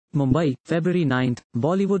Mumbai, February 9.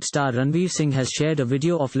 Bollywood star Ranveer Singh has shared a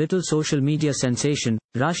video of little social media sensation,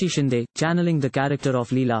 Rashi Shinde, channeling the character of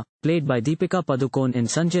Leela, played by Deepika Padukone in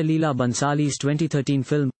Sanjay Leela Bansali's 2013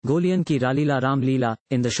 film, Goliyan Ki Ralila Ram Leela.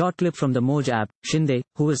 In the short clip from the Moj app, Shinde,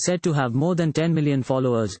 who is said to have more than 10 million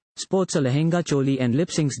followers, sports a lehenga choli and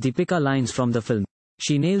lip-syncs Deepika lines from the film.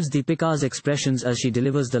 She nails Deepika's expressions as she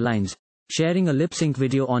delivers the lines. Sharing a lip-sync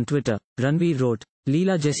video on Twitter, Ranveer wrote,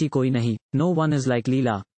 "Leela jaisi koi nahi, no one is like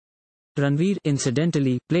Leela." Ranveer,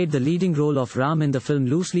 incidentally, played the leading role of Ram in the film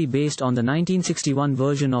loosely based on the 1961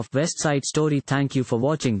 version of West Side Story. Thank you for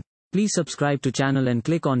watching. Please subscribe to channel and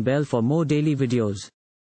click on bell for more daily videos.